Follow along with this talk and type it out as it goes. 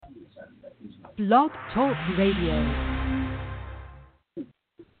Blog Talk Radio.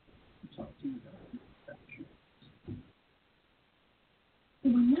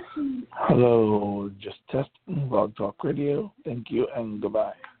 Hello, just testing Blog Talk Radio. Thank you and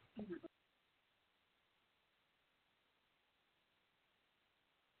goodbye.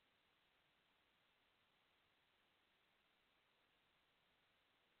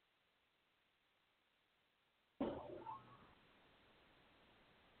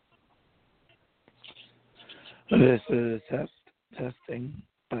 This is testing.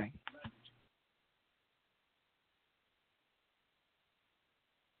 Bye.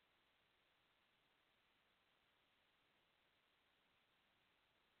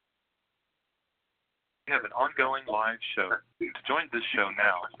 We have an ongoing live show. To join this show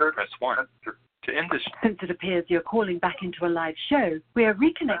now, press 1. To end this... Since it appears you're calling back into a live show, we are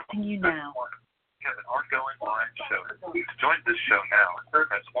reconnecting you now. We have an ongoing live show. To join this show now,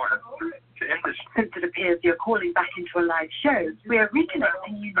 press 1. To end this... Since it appears you're calling back into a live show, we are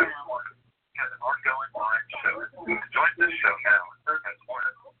reconnecting you now. We have an ongoing live show. To join this show now, press 1.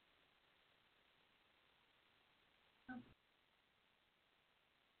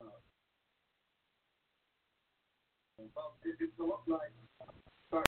 It's a lot like